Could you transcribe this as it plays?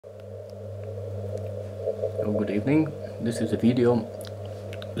Oh, good evening. This is a video.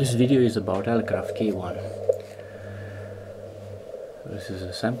 This video is about Elecraft K1. This is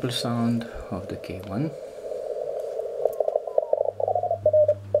a sample sound of the K1.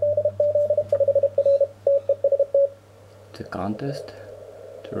 It's a contest,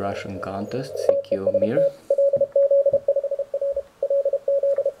 the Russian contest, CQ Mir.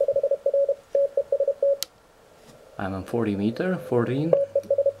 I'm on 40 meter, 47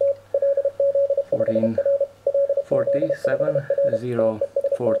 0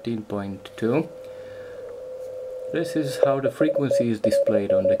 14.2. This is how the frequency is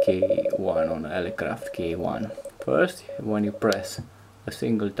displayed on the K1, on Elecraft K1. First, when you press a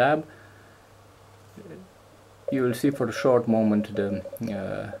single tab, you will see for a short moment the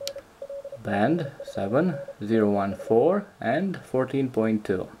band 7014 and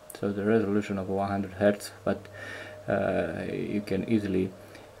 14.2. So the resolution of 100 Hz, but you can easily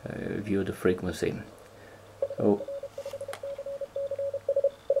view the frequency. So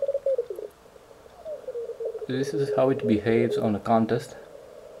this is how it behaves on a contest.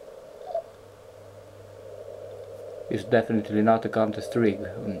 It's definitely not a contest rig,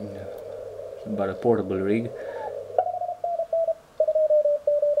 but a portable rig.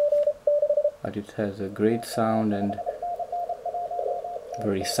 But it has a great sound and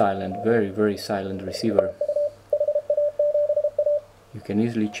very silent, very silent receiver. You can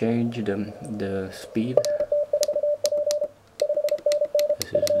easily change the speed.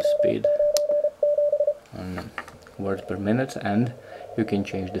 This is the speed on words per minute, and you can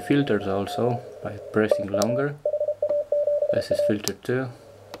change the filters also by pressing longer. This is filter 2,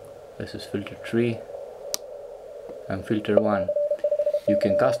 this is filter 3 and filter 1. You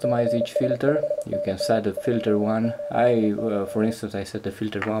can customize each filter. You can set a filter 1. For instance, I set the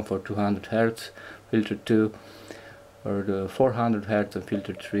filter 1 for 200 Hz, filter 2 or the 400 Hz, and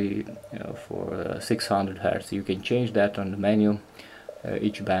filter 3 for 600 Hz. You can change that on the menu,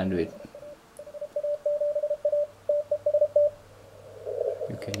 each bandwidth.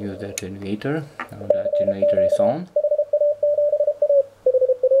 You can use the attenuator. Now the attenuator is on.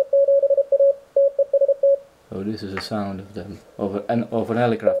 So this is the sound of an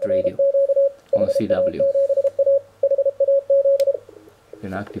Elecraft radio on CW. You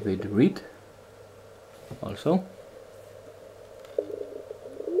can activate the RIT also.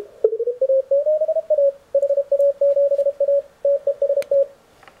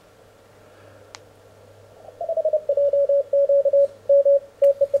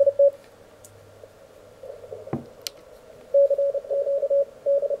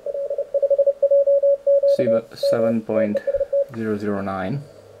 See 7.009.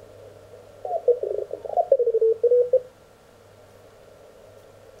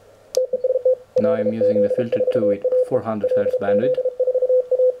 Now I'm using the filter 2 with 400 Hz bandwidth.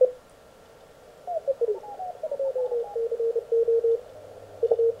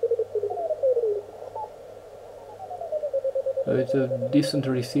 So it's a decent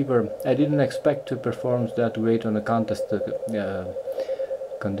receiver. I didn't expect to perform that great on a contest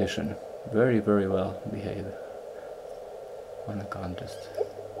condition. Very well behaved on a contest.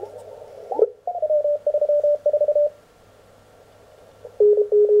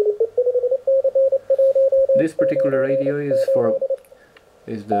 This particular radio is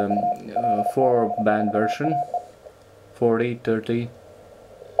the 4-band version, 40, 30,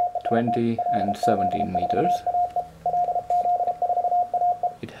 20 and 17 meters.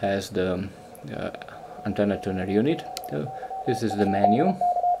 It has the antenna tuner unit. So this is the menu.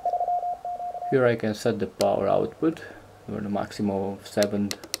 Here I can set the power output for the maximum of 7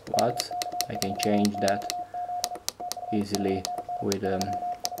 watts. I can change that easily with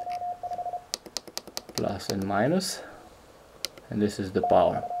plus and minus. And this is the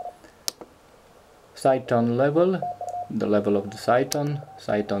power. Side tone level, the level of the side tone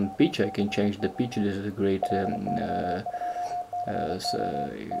pitch. I can change the pitch. This is a great. It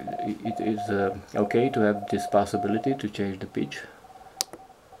is okay to have this possibility to change the pitch.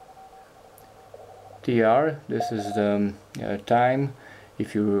 TR, this is the time.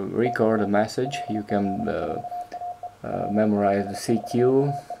 If you record a message, you can memorize the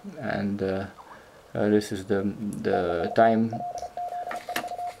CQ, and this is the time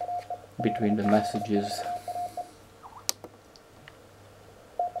between the messages.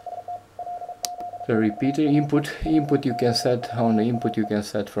 The repeater input you can set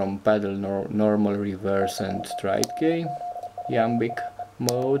from pedal, normal, reverse and stride K. Iambic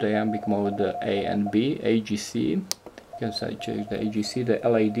mode A and B, AGC. You can change the AGC, the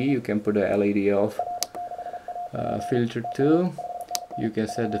LAD, you can put the LAD off. Filter 2, you can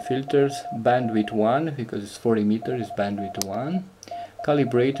set the filters, bandwidth 1, because it's 40 meters, is bandwidth 1.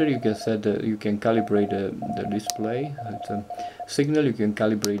 calibrator, you can set you can calibrate the display. It's a signal, you can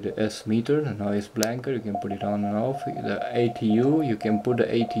calibrate the S meter, the noise blanker, you can put it on and off. The ATU, you can put the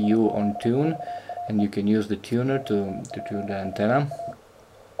ATU on tune, and you can use the tuner to tune the antenna.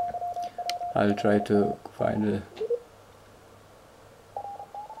 I'll try to find a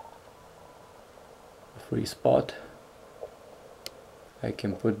free spot. I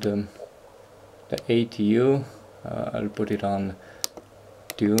can put the ATU, I'll put it on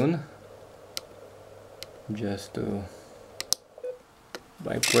tune, just to,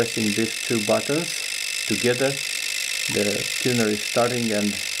 by pressing these two buttons together, the tuner is starting and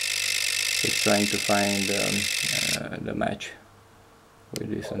it's trying to find the match with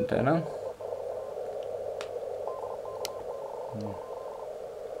this antenna.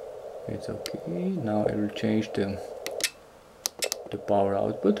 It's okay. Now I will change the power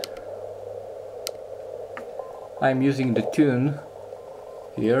output. I'm using the tune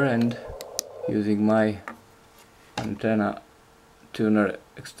here and using my antenna tuner,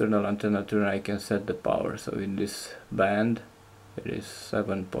 external antenna tuner, I can set the power. So in this band it is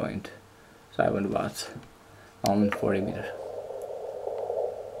 7.7 watts on 40 meters.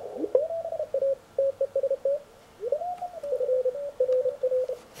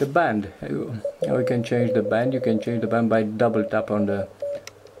 The band, we can change the band. You can change the band by double tap on the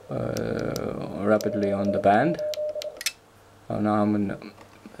rapidly on the band. Now I'm on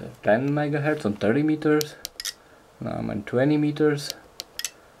 10 megahertz on 30 meters. Now I'm on 20 meters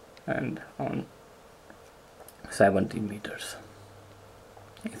and on 17 meters.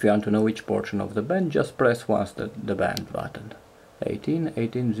 If you want to know which portion of the band, just press once the band button.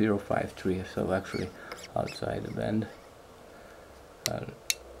 18,053. So actually outside the band.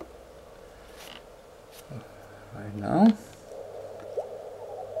 Right now,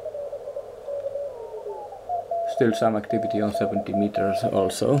 still some activity on 70 meters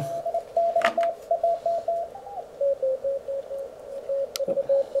also.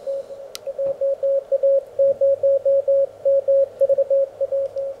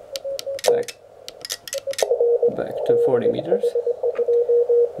 Back to 40 meters.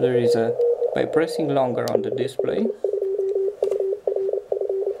 There is by pressing longer on the display,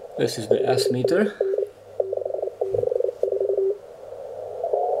 this is the S meter.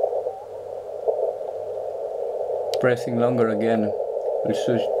 Pressing longer again will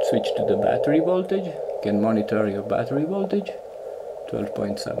switch to the battery voltage. You can monitor your battery voltage,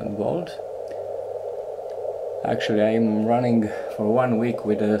 12.7 volts. Actually, I'm running for 1 week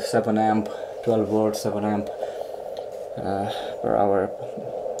with a 7 amp, 12 volt, 7 amp per hour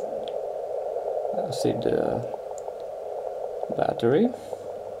acid battery.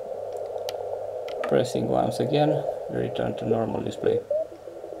 Pressing once again, return to normal display.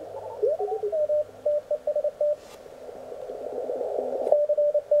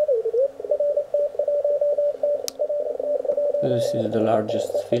 This is the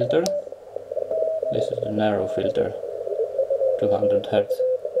largest filter. This is the narrow filter, 200 Hz.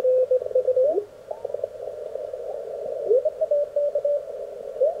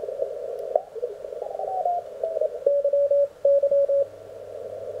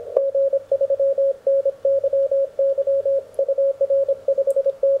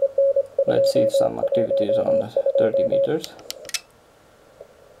 Let's see if some activity is on 30 meters.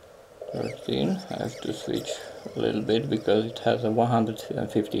 13. I have to switch a little bit because it has a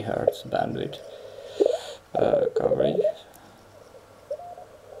 150 Hz bandwidth coverage.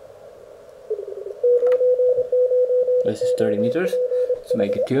 This is 30 meters. Let's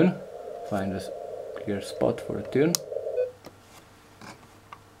make a tune. Find a clear spot for a tune.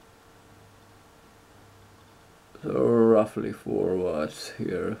 So roughly 4 watts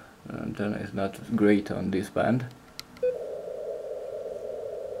here. The antenna is not great on this band.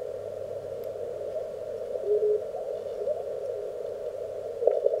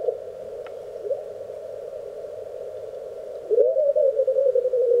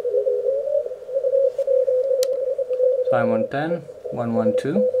 So I'm on 10,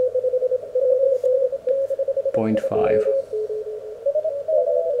 112.5.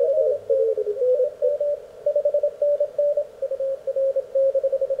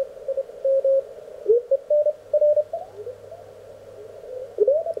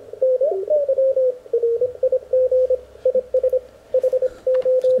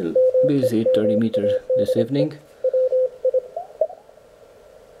 Still busy 30 meters this evening.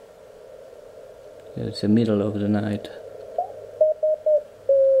 It's the middle of the night.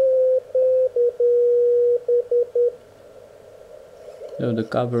 So the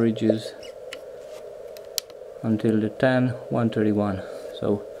coverage is until the 10, 131,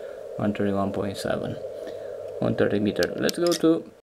 so 131.7 on 30 meter. Let's go to